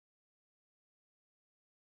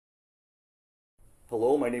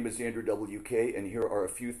Hello, my name is Andrew W.K, and here are a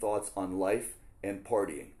few thoughts on life and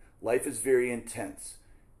partying. Life is very intense.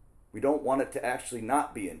 We don't want it to actually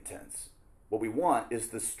not be intense. What we want is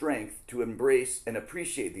the strength to embrace and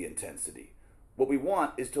appreciate the intensity. What we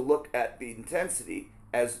want is to look at the intensity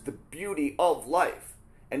as the beauty of life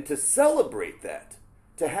and to celebrate that,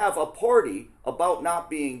 to have a party about not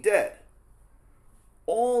being dead.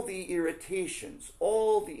 All the irritations,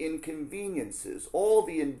 all the inconveniences, all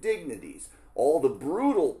the indignities, all the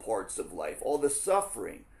brutal parts of life, all the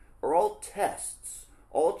suffering, are all tests,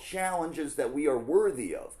 all challenges that we are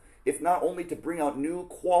worthy of, if not only to bring out new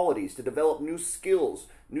qualities, to develop new skills,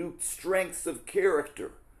 new strengths of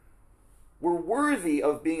character. We're worthy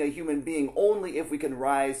of being a human being only if we can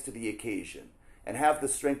rise to the occasion and have the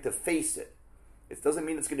strength to face it. It doesn't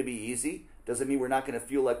mean it's going to be easy. Doesn't mean we're not going to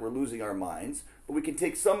feel like we're losing our minds. But we can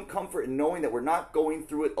take some comfort in knowing that we're not going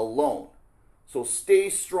through it alone. So stay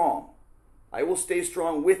strong. I will stay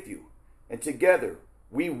strong with you. And together,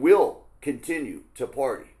 we will continue to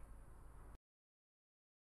party.